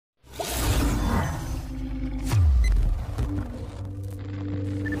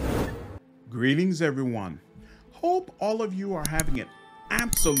Greetings, everyone. Hope all of you are having an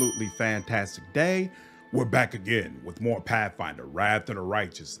absolutely fantastic day. We're back again with more Pathfinder, Wrath of the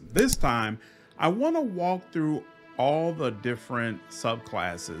Righteous. This time, I want to walk through all the different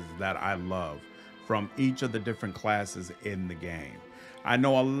subclasses that I love from each of the different classes in the game. I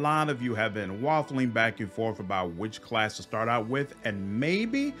know a lot of you have been waffling back and forth about which class to start out with, and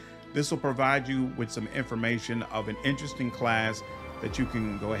maybe this will provide you with some information of an interesting class that you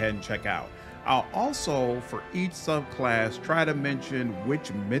can go ahead and check out. I'll also, for each subclass, try to mention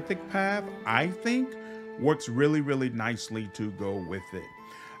which mythic path I think works really nicely to go with it.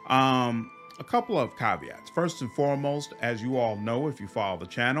 A couple of caveats. First and foremost, as you all know if you follow the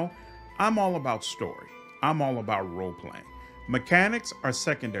channel, I'm all about story. I'm all about role-playing. Mechanics are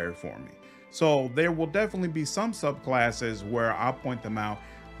secondary for me. So there will definitely be some subclasses where I'll point them out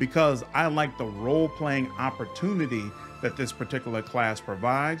because I like the role-playing opportunity that this particular class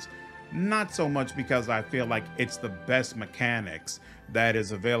provides, not so much because I feel like it's the best mechanics that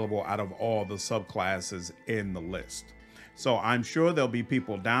is available out of all the subclasses in the list. So I'm sure there'll be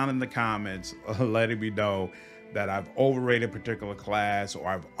people down in the comments letting me know that I've overrated a particular class or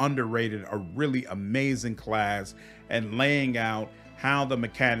I've underrated a really amazing class, and laying out how the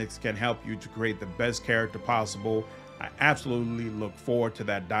mechanics can help you to create the best character possible. I absolutely look forward to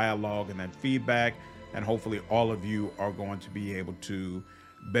that dialogue and that feedback, and hopefully all of you are going to be able to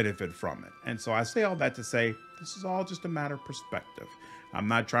benefit from it. And so I say all that to say, this is all just a matter of perspective. I'm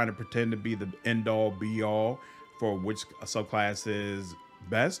not trying to pretend to be the end-all be-all for which subclass is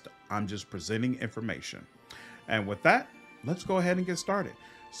best. I'm just presenting information. And with that, let's go ahead and get started.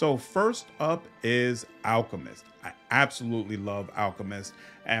 So first up is Alchemist. I absolutely love Alchemist,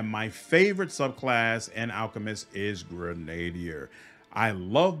 and my favorite subclass in Alchemist is Grenadier. I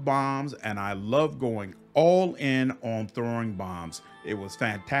love bombs, and I love going all in on throwing bombs. It was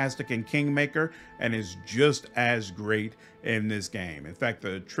fantastic in Kingmaker, and is just as great in this game. In fact,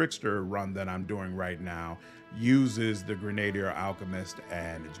 the Trickster run that I'm doing right now uses the Grenadier Alchemist,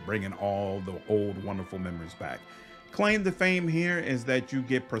 and it's bringing all the old wonderful memories back. Claim to fame here is that you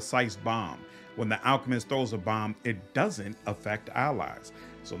get precise bomb. When the Alchemist throws a bomb, it doesn't affect allies.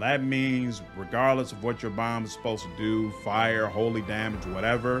 So that means regardless of what your bomb is supposed to do, fire, holy damage,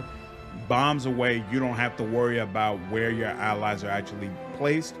 whatever, bombs away, you don't have to worry about where your allies are actually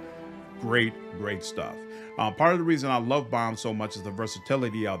placed. Great stuff. Part of the reason I love bombs so much is the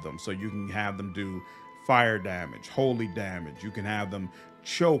versatility of them. So you can have them do fire damage, holy damage. You can have them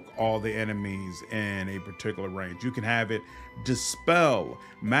choke all the enemies in a particular range. You can have it dispel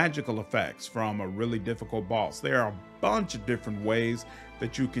magical effects from a really difficult boss. There are a bunch of different ways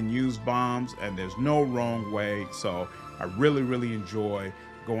that you can use bombs, and there's no wrong way. So I really enjoy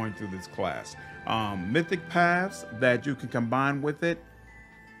going through this class. Mythic paths that you can combine with it.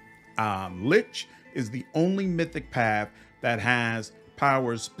 Lich is the only mythic path that has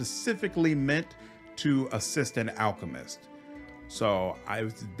powers specifically meant to assist an alchemist. So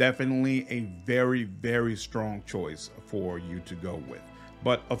it's definitely a very strong choice for you to go with.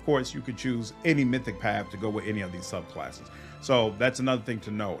 But of course, you could choose any mythic path to go with any of these subclasses. So that's another thing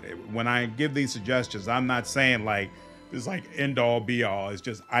to note. When I give these suggestions, I'm not saying like this like end all be all. It's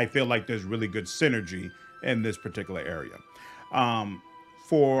just I feel like there's really good synergy in this particular area.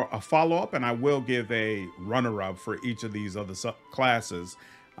 For a follow-up, and I will give a runner-up for each of these other subclasses,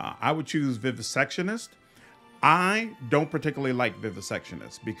 I would choose Vivisectionist. I don't particularly like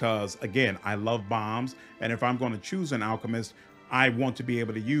Vivisectionist because, again, I love bombs, and if I'm going to choose an alchemist, I want to be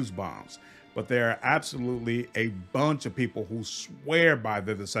able to use bombs. But there are absolutely a bunch of people who swear by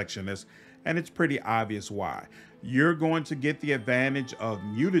Vivisectionist, and it's pretty obvious why. You're going to get the advantage of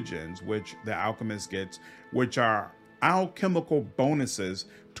mutagens, which the alchemist gets, which are alchemical bonuses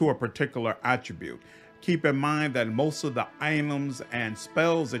to a particular attribute. Keep in mind that most of the items and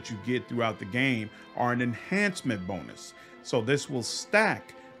spells that you get throughout the game are an enhancement bonus. So this will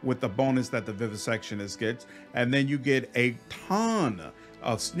stack with the bonus that the Vivisectionist gets, and then you get a ton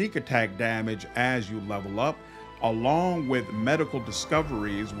of sneak attack damage as you level up, along with medical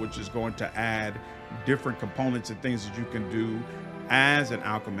discoveries, which is going to add different components and things that you can do as an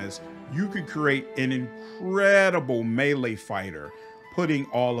alchemist. You can create an incredible melee fighter putting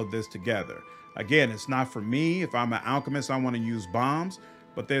all of this together. Again, it's not for me. If I'm an alchemist, I want to use bombs,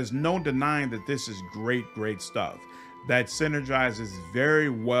 but there's no denying that this is great stuff that synergizes very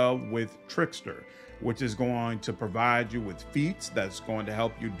well with Trickster, which is going to provide you with feats that's going to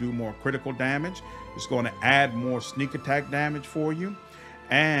help you do more critical damage. It's going to add more sneak attack damage for you.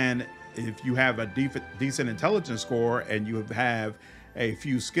 And if you have a decent intelligence score and you have a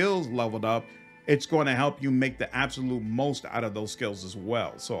few skills leveled up, it's going to help you make the absolute most out of those skills as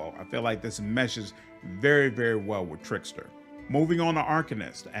well. So I feel like this meshes very, very well with Trickster. Moving on to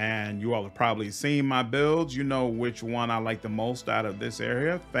Arcanist, and you all have probably seen my builds. You know which one I like the most out of this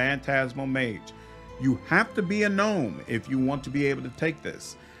area, Phantasmal Mage. You have to be a gnome if you want to be able to take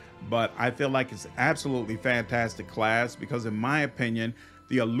this, but I feel like it's absolutely fantastic class because in my opinion,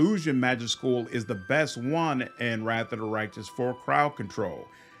 the Illusion Magic School is the best one in Wrath of the Righteous for crowd control.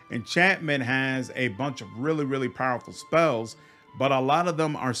 Enchantment has a bunch of really, really powerful spells, but a lot of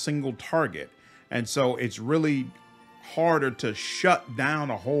them are single target. And so it's really harder to shut down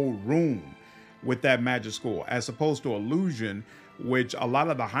a whole room with that magic school, as opposed to Illusion, which a lot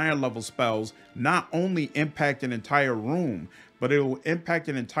of the higher level spells not only impact an entire room, but it will impact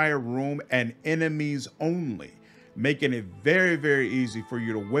an entire room and enemies only, making it very, very easy for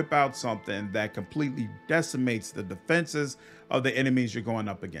you to whip out something that completely decimates the defenses of the enemies you're going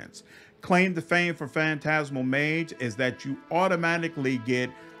up against. Claim to fame for Phantasmal Mage is that you automatically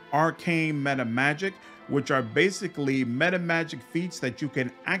get Arcane Meta Magic, which are basically meta magic feats that you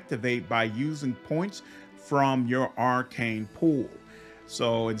can activate by using points from your arcane pool.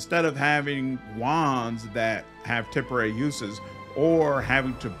 So instead of having wands that have temporary uses or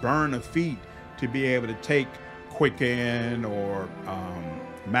having to burn a feat to be able to take Quicken or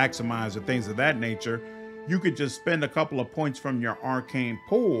Maximize or things of that nature, you could just spend a couple of points from your arcane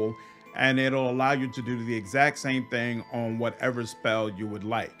pool and it'll allow you to do the exact same thing on whatever spell you would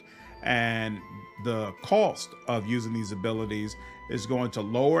like. And the cost of using these abilities is going to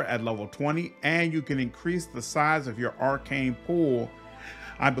lower at level 20, and you can increase the size of your arcane pool,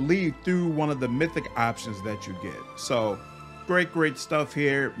 I believe, through one of the mythic options that you get. So great stuff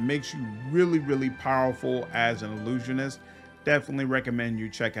here. Makes you really, really powerful as an illusionist. Definitely recommend you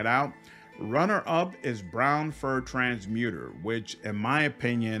check it out. Runner up is Brown Fur Transmuter, which in my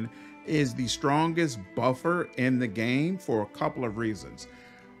opinion is the strongest buffer in the game for a couple of reasons.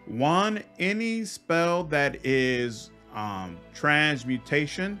 One, any spell that is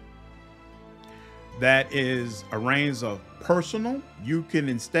transmutation that is a range of personal, you can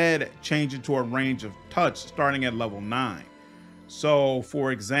instead change it to a range of touch starting at level 9. So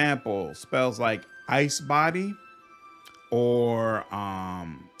for example, spells like Ice Body or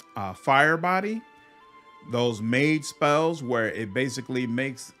Fire Body, those mage spells where it basically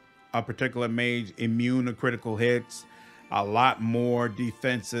makes a particular mage immune to critical hits, a lot more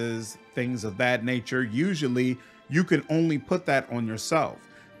defenses, things of that nature. Usually you can only put that on yourself.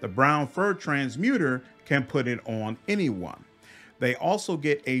 The Brown Fur Transmuter can put it on anyone. They also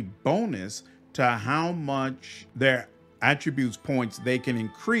get a bonus to how much their attributes points they can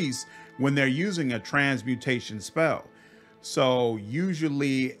increase when they're using a transmutation spell. So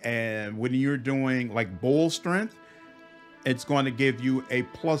usually, when you're doing like Bull Strength, it's going to give you a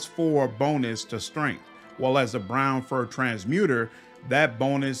 +4 bonus to strength. Well, as a Brown Fur Transmuter, that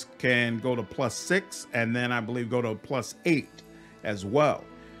bonus can go to +6 and then I believe go to +8 as well.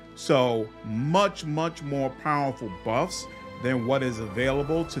 So much more powerful buffs than what is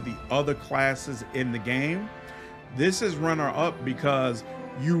available to the other classes in the game. This is runner up because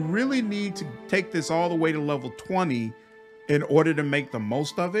you really need to take this all the way to level 20 in order to make the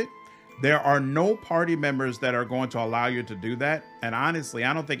most of it. There are no party members that are going to allow you to do that. And honestly,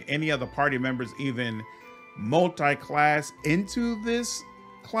 I don't think any other party members even multi-class into this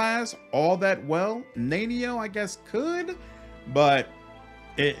class all that well. Nanio, I guess, could, but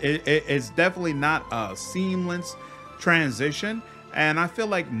it's definitely not a seamless transition. And I feel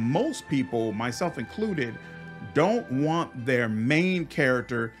like most people, myself included, don't want their main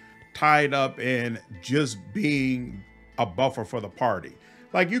character tied up in just being a buffer for the party.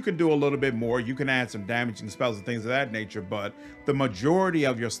 Like, you can do a little bit more, you can add some damaging spells and things of that nature, but the majority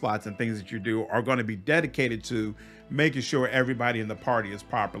of your slots and things that you do are going to be dedicated to making sure everybody in the party is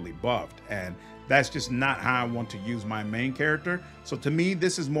properly buffed. And that's just not how I want to use my main character. So to me,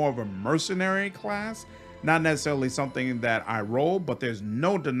 this is more of a mercenary class, not necessarily something that I roll, but there's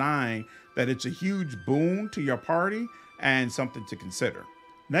no denying that it's a huge boon to your party and something to consider.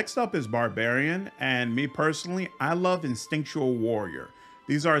 Next up is Barbarian, and me personally, I love Instinctual Warrior.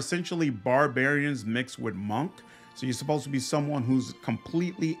 These are essentially barbarians mixed with monk. So you're supposed to be someone who's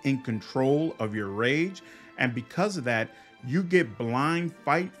completely in control of your rage. And because of that, you get blind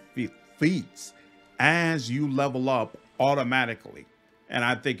fight feats as you level up automatically. And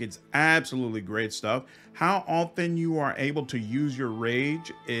I think it's absolutely great stuff. How often you are able to use your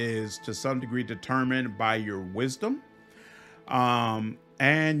rage is to some degree determined by your wisdom.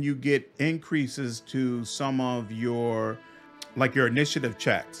 And you get increases to some of your, like your initiative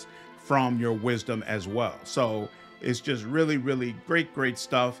checks from your wisdom as well. So It's just really, really great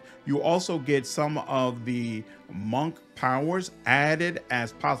stuff. You also get some of the monk powers added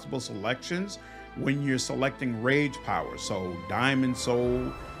as possible selections when you're selecting rage powers. So diamond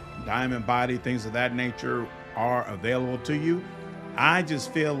soul, diamond body, things of that nature are available to you. I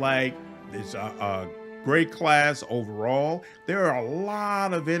just feel like it's a great class overall. There are a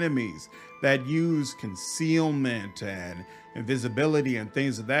lot of enemies that use concealment and invisibility and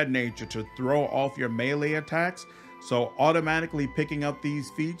things of that nature to throw off your melee attacks. So automatically picking up these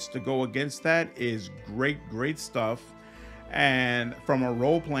feats to go against that is great stuff. And from a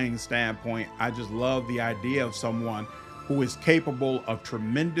role-playing standpoint, I just love the idea of someone who is capable of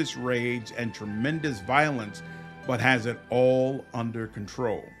tremendous rage and tremendous violence, but has it all under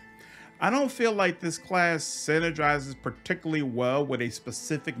control. I don't feel like this class synergizes particularly well with a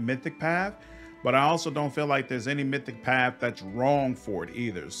specific mythic path, but I also don't feel like there's any mythic path that's wrong for it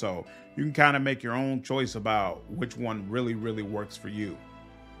either. So you can kind of make your own choice about which one really works for you.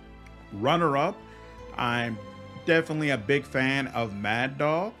 Runner up, I'm definitely a big fan of Mad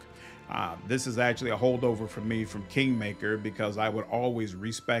Dog. This is actually a holdover for me from Kingmaker because I would always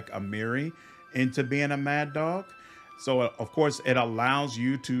respec Amiri into being a Mad Dog. So of course it allows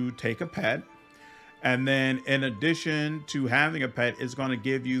you to take a pet. And then in addition to having a pet, it's going to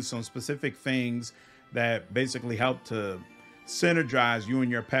give you some specific things that basically help to synergize you and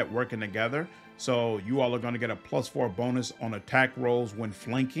your pet working together. So you all are going to get a +4 bonus on attack rolls when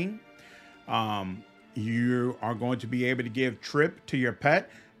flanking. You are going to be able to give trip to your pet.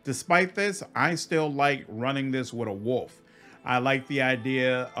 Despite this, I still like running this with a wolf. I like the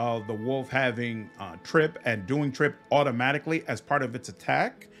idea of the wolf having trip and doing trip automatically as part of its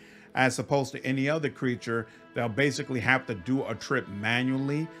attack, as opposed to any other creature. They'll basically have to do a trip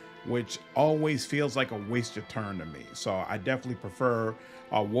manually, which always feels like a wasted turn to me. So I definitely prefer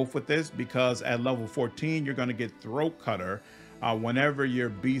a wolf with this, because at level 14, you're going to get Throat Cutter. Whenever your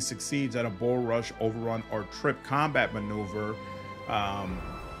beast succeeds at a bull rush, overrun, or trip combat maneuver,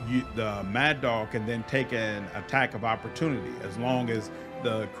 the Mad Dog can then take an attack of opportunity as long as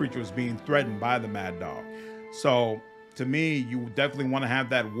the creature is being threatened by the Mad Dog. So to me, you definitely want to have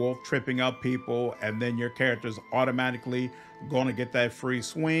that wolf tripping up people, and then your character's automatically going to get that free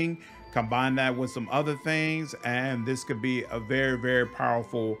swing. Combine that with some other things, and this could be a very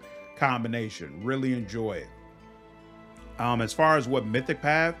powerful combination. Really enjoy it. As far as what mythic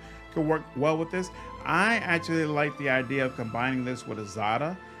path could work well with this, I actually like the idea of combining this with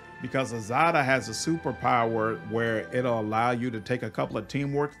Azada, because Azada has a superpower where it'll allow you to take a couple of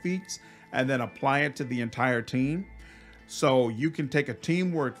teamwork feats and then apply it to the entire team. So you can take a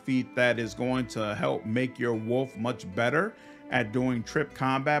teamwork feat that is going to help make your wolf much better at doing trip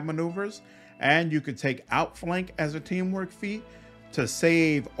combat maneuvers, and you could take outflank as a teamwork feat to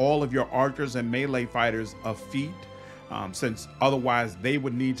save all of your archers and melee fighters a feat, since otherwise they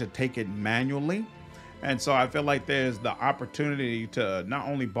would need to take it manually. And so I feel like there's the opportunity to not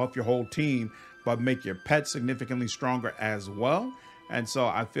only buff your whole team, but make your pet significantly stronger as well. And so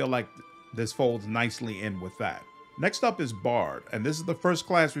I feel like this folds nicely in with that. Next up is Bard, and this is the first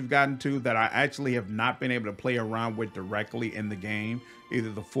class we've gotten to that I actually have not been able to play around with directly in the game,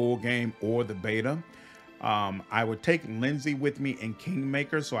 either the full game or the beta. I would take Lindsay with me in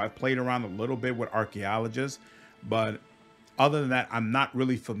Kingmaker, so I've played around a little bit with Archaeologist, but other than that, I'm not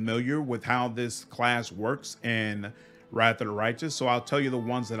really familiar with how this class works in Wrath of the Righteous. So I'll tell you the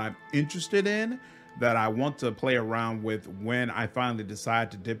ones that I'm interested in, that I want to play around with when I finally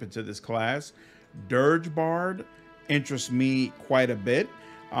decide to dip into this class. Dirge Bard interests me quite a bit.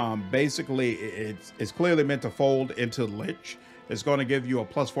 Basically, it's clearly meant to fold into Lich. It's going to give you a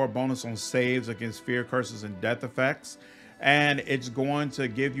 +4 bonus on saves against fear, curses, and death effects. And it's going to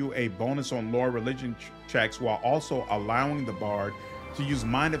give you a bonus on lore religion checks, while also allowing the Bard to use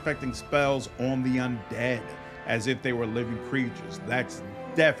mind-affecting spells on the undead as if they were living creatures. That's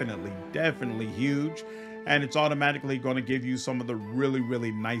definitely huge. And it's automatically going to give you some of the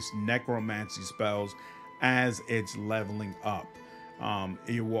really nice necromancy spells as it's leveling up.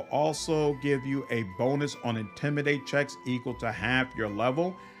 It will also give you a bonus on intimidate checks equal to half your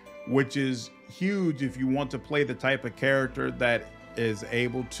level, which is huge if you want to play the type of character that is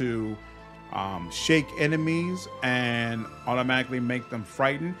able to shake enemies and automatically make them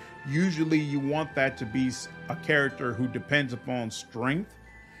frightened. Usually you want that to be a character who depends upon strength,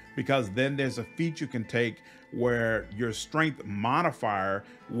 because then there's a feat you can take where your strength modifier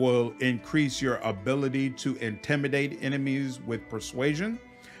will increase your ability to intimidate enemies with persuasion.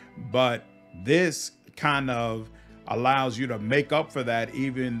 But this kind of allows you to make up for that,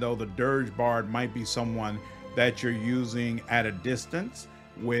 even though the Dirge Bard might be someone that you're using at a distance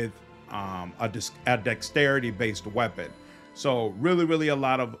with a dexterity-based weapon. So really a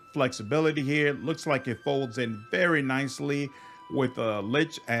lot of flexibility here. Looks like it folds in very nicely with a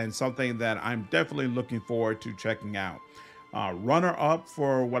lich, and something that I'm definitely looking forward to checking out. Runner up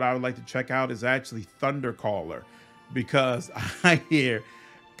for what I would like to check out is actually Thundercaller, because I hear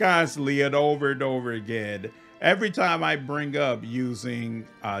constantly and over again, every time I bring up using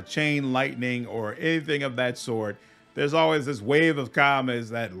chain lightning or anything of that sort, there's always this wave of comments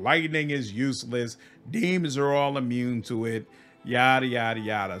that lightning is useless, demons are all immune to it, yada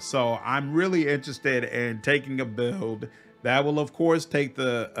yada. So I'm really interested in taking a build that will of course take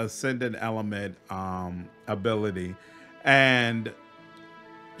the ascendant element ability and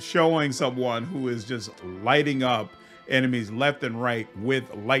showing someone who is just lighting up enemies left and right with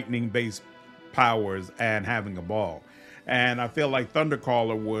lightning based powers and having a ball. And I feel like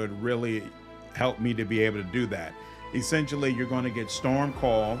Thundercaller would really help me to be able to do that. Essentially, you're going to get Storm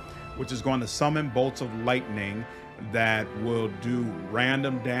Call, which is going to summon bolts of lightning that will do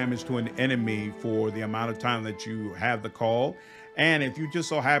random damage to an enemy for the amount of time that you have the call. And if you just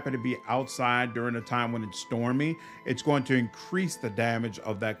so happen to be outside during a time when it's stormy, it's going to increase the damage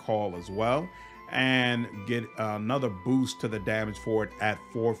of that call as well, and get another boost to the damage for it at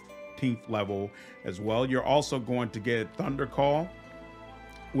 14th level as well. You're also going to get Thunder Call,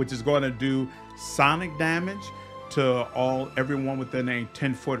 which is going to do sonic damage to everyone within a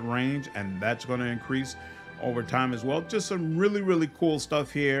 10-foot range, and that's going to increase over time as well. Just some really cool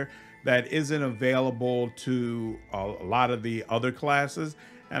stuff here that isn't available to a lot of the other classes,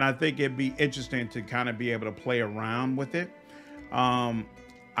 and I think it'd be interesting to kind of be able to play around with it.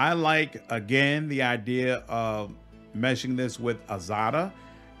 I like, again, the idea of meshing this with Azada,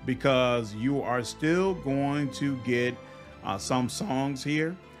 because you are still going to get some songs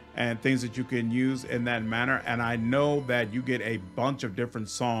here and things that you can use in that manner. And I know that you get a bunch of different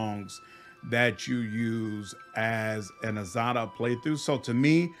songs that you use as an Azada playthrough. So to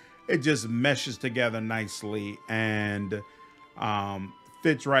me, it just meshes together nicely and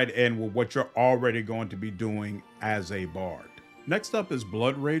fits right in with what you're already going to be doing as a bard. Next up is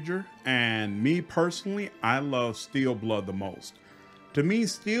Blood Rager, and me personally, I love Steel Blood the most. To me,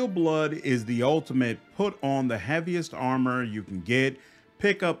 Steel Blood is the ultimate put on the heaviest armor you can get,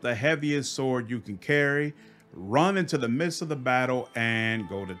 pick up the heaviest sword you can carry, run into the midst of the battle, and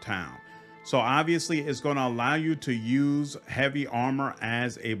go to town. So obviously it's going to allow you to use heavy armor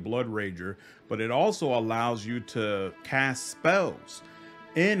as a Blood Rager, but it also allows you to cast spells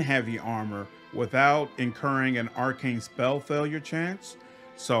in heavy armor without incurring an arcane spell failure chance.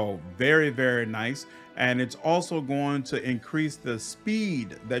 So very nice. And it's also going to increase the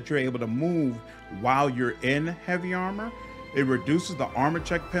speed that you're able to move while you're in heavy armor. It reduces the armor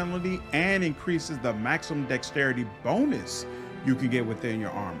check penalty and increases the maximum dexterity bonus you can get within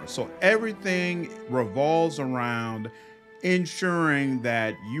your armor. So everything revolves around ensuring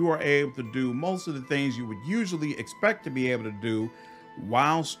that you are able to do most of the things you would usually expect to be able to do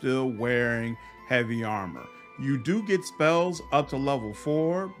while still wearing heavy armor. You do get spells up to level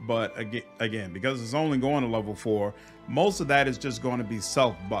 4, but again, because it's only going to level 4, most of that is just going to be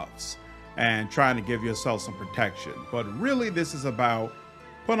self buffs and trying to give yourself some protection. But really, this is about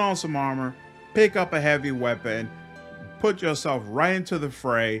put on some armor, pick up a heavy weapon, put yourself right into the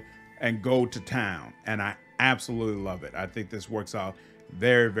fray, and go to town. And I absolutely love it. I think this works out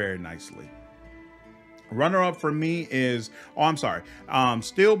very nicely. Runner up for me is,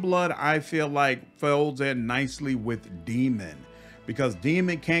 Steel Blood, I feel like folds in nicely with Demon, because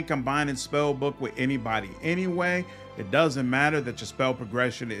Demon can't combine its spell book with anybody anyway. It doesn't matter that your spell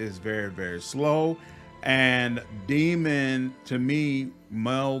progression is very slow, and Demon to me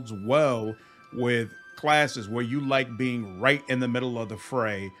melds well with classes where you like being right in the middle of the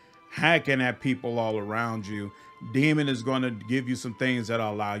fray, hacking at people all around you. Demon is going to give you some things that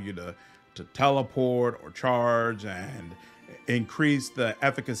allow you to teleport or charge and increase the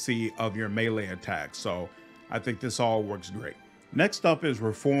efficacy of your melee attacks. So I think this all works great. Next up is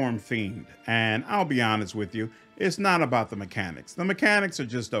Reform Fiend, and I'll be honest with you, it's not about the mechanics. The mechanics are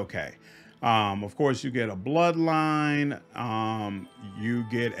just okay. Of course, you get a bloodline, you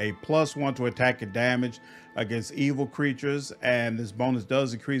get a +1 to attack and damage against evil creatures, and this bonus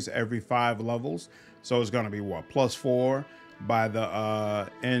does increase every 5 levels. So it's going to be what, +4 by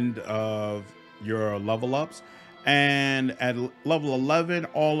the end of your level ups. And at level 11,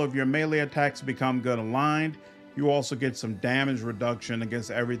 all of your melee attacks become good aligned. You also get some damage reduction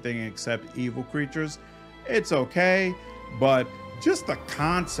against everything except evil creatures. It's okay, but just the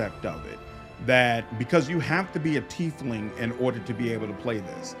concept of it, that because you have to be a tiefling in order to be able to play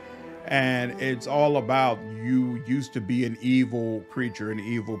this, And it's all about you used to be an evil creature, an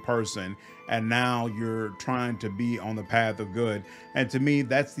evil person, and now you're trying to be on the path of good. And to me,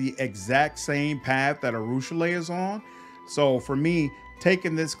 that's the exact same path that Arushale is on. So for me,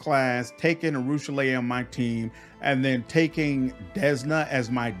 taking this class, taking Arushale on my team, and then taking Desna as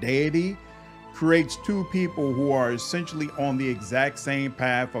my deity creates two people who are essentially on the exact same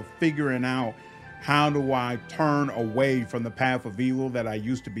path of figuring out how do I turn away from the path of evil that I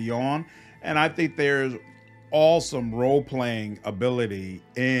used to be on. And I think there's awesome role-playing ability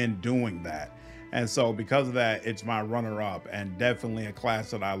in doing that. And so because of that, it's my runner-up and definitely a class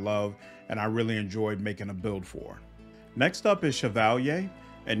that I love and I really enjoyed making a build for. Next up is Chevalier.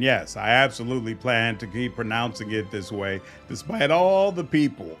 And yes, I absolutely plan to keep pronouncing it this way, despite all the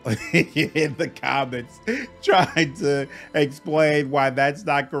people in the comments trying to explain why that's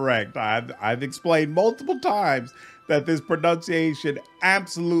not correct. I've explained multiple times that this pronunciation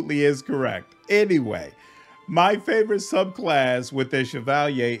absolutely is correct. Anyway, my favorite subclass with the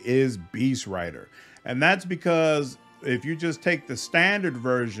Chevalier is Beast Rider. And that's because if you just take the standard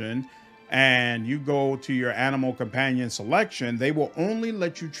version and you go to your animal companion selection, they will only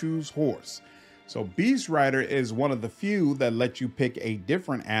let you choose horse. So Beast Rider is one of the few that let you pick a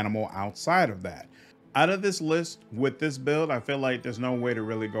different animal outside of that. Out of this list with this build, I feel like there's no way to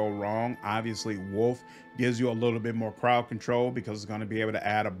really go wrong. Obviously, Wolf gives you a little bit more crowd control because it's going to be able to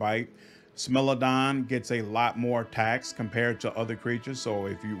add a bite. Smilodon gets a lot more attacks compared to other creatures. So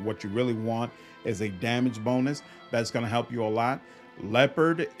if what you really want is a damage bonus, that's going to help you a lot.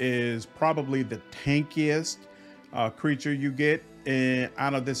 Leopard is probably the tankiest creature you get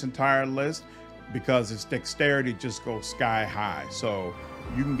out of this entire list because its dexterity just goes sky high. So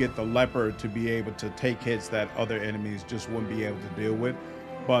you can get the leopard to be able to take hits that other enemies just wouldn't be able to deal with.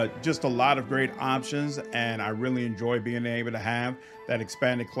 But just a lot of great options, and I really enjoy being able to have that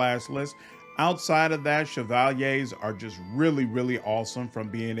expanded class list. Outside of that, Chevaliers are just really, really awesome from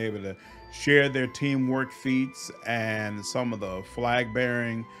being able to share their teamwork feats and some of the flag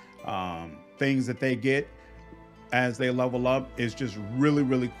bearing things that they get as they level up is just really,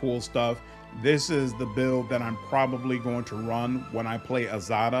 really cool stuff. This is the build that I'm probably going to run when I play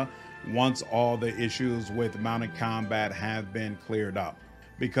Azada once all the issues with mounted combat have been cleared up,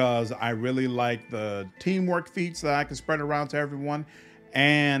 because I really like the teamwork feats that I can spread around to everyone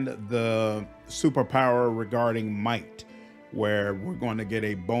and the superpower regarding might, where we're going to get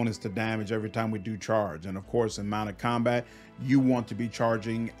a bonus to damage every time we do charge. And of course, in mounted combat, you want to be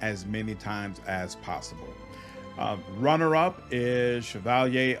charging as many times as possible. Runner-up is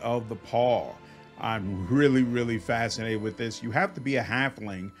Chevalier of the Paw. I'm really, really fascinated with this. You have to be a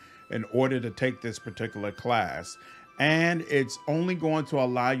halfling in order to take this particular class, and it's only going to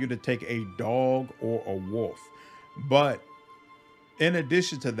allow you to take a dog or a wolf. But in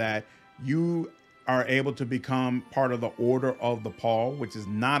addition to that, you are able to become part of the Order of the Paw, which is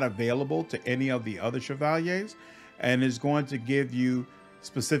not available to any of the other Chevaliers, and is going to give you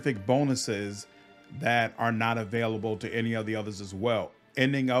specific bonuses that are not available to any of the others as well.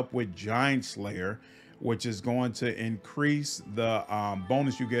 Ending up with Giant Slayer, which is going to increase the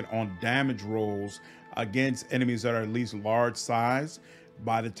bonus you get on damage rolls against enemies that are at least large size.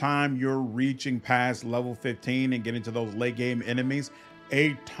 By the time you're reaching past level 15 and getting to those late game enemies,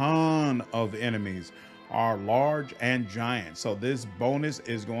 a ton of enemies are large and giant. So this bonus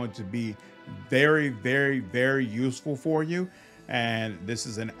is going to be very, very, very useful for you. And this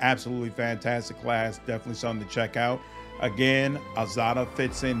is an absolutely fantastic class. Definitely something to check out. Again, Azada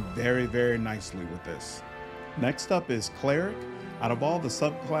fits in very, very nicely with this. Next up is Cleric. Out of all the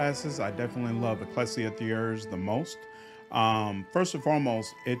subclasses, I definitely love Ecclesiarchers the most. First and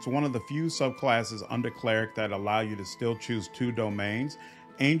foremost, it's one of the few subclasses under Cleric that allow you to still choose 2 domains.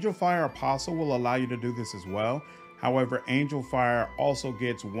 Angel Fire Apostle will allow you to do this as well. However, Angel Fire also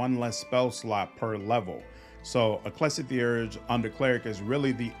gets 1 less spell slot per level. So Ecclesiarch under Cleric is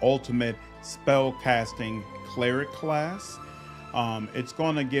really the ultimate spell casting Cleric class. It's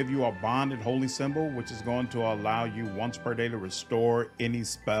going to give you a bonded holy symbol, which is going to allow you once per day to restore any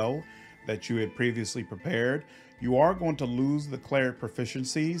spell that you had previously prepared. You are going to lose the Cleric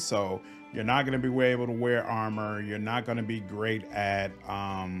proficiency, so you're not going to be able to wear armor. You're not going to be great at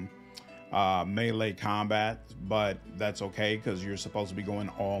melee combat, but that's okay because you're supposed to be going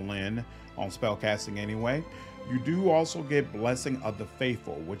all in on spellcasting anyway. You do also get Blessing of the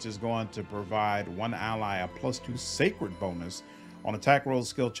Faithful, which is going to provide one ally a +2 sacred bonus on attack rolls,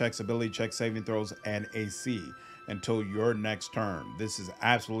 skill checks, ability checks, saving throws, and AC until your next turn. This is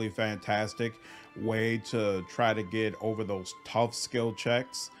absolutely fantastic way to try to get over those tough skill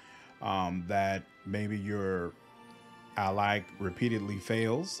checks that maybe you're ally repeatedly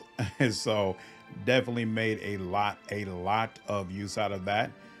fails. So definitely made a lot of use out of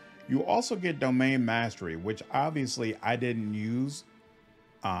that. You also get domain mastery, which obviously I didn't use.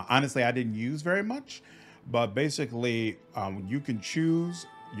 Honestly, I didn't use very much, but basically you can choose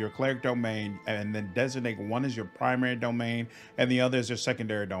your cleric domain and then designate one as your primary domain and the other as your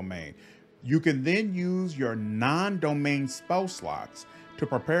secondary domain. You can then use your non-domain spell slots to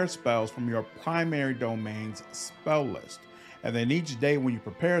prepare spells from your primary domain's spell list. And then each day when you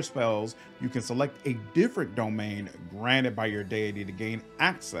prepare spells, you can select a different domain granted by your deity to gain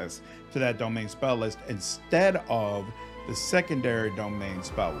access to that domain spell list instead of the secondary domain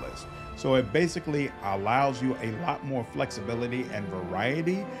spell list. So it basically allows you a lot more flexibility and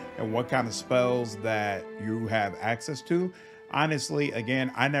variety in what kind of spells that you have access to. Honestly,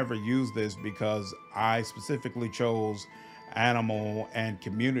 again, I never used this because I specifically chose animal and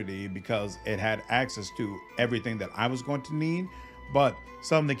community because it had access to everything that I was going to need. But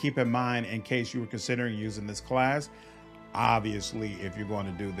something to keep in mind in case you were considering using this class, obviously, if you're going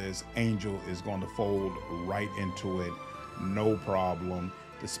to do this, Angel is going to fold right into it, no problem.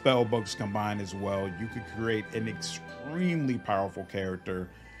 The spell books combined as well. You could create an extremely powerful character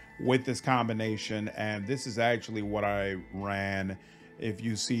with this combination, and this is actually what I ran if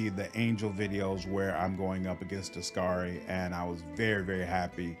you see the Angel videos where I'm going up against Deskari, and I was very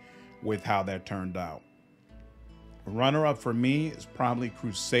happy with how that turned out. Runner-up for me is probably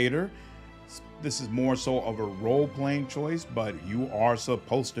Crusader. This is more so of a role-playing choice, but you are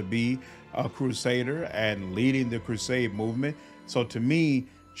supposed to be a Crusader and leading the Crusade movement. So to me,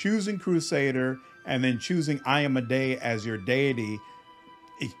 choosing Crusader and then choosing Iomedae as your deity,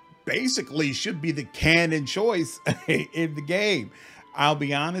 it basically should be the canon choice in the game. I'll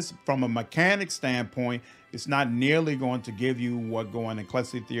be honest, from a mechanic standpoint, it's not nearly going to give you what going in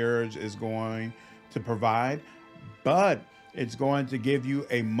Ecclesiastic Theurge is going to provide, but it's going to give you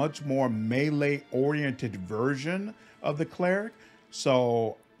a much more melee-oriented version of the Cleric.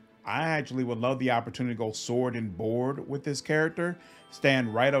 So I actually would love the opportunity to go sword and board with this character.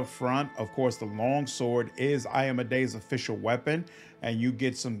 Stand right up front. Of course, the long sword is Iomedae's official weapon, and you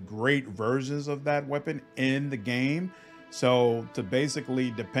get some great versions of that weapon in the game. So to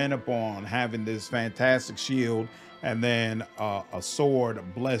basically depend upon having this fantastic shield and then a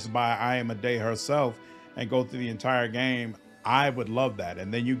sword blessed by Iomedae herself and go through the entire game, I would love that.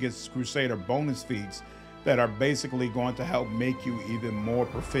 And then you get Crusader bonus feats that are basically going to help make you even more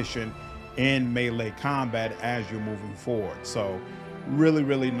proficient in melee combat as you're moving forward. So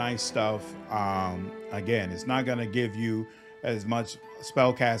really nice stuff. Again, it's not going to give you as much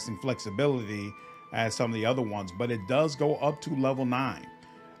spellcasting flexibility as some of the other ones, but it does go up to level 9.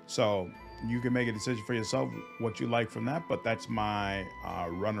 So you can make a decision for yourself what you like from that, but that's my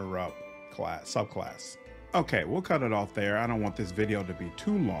runner-up class, subclass. Okay, we'll cut it off there. I don't want this video to be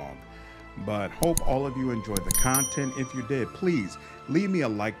too long, but hope all of you enjoyed the content. If you did, please leave me a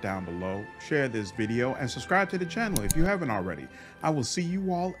like down below, share this video, and subscribe to the channel if you haven't already. I will see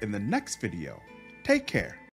you all in the next video. Take care.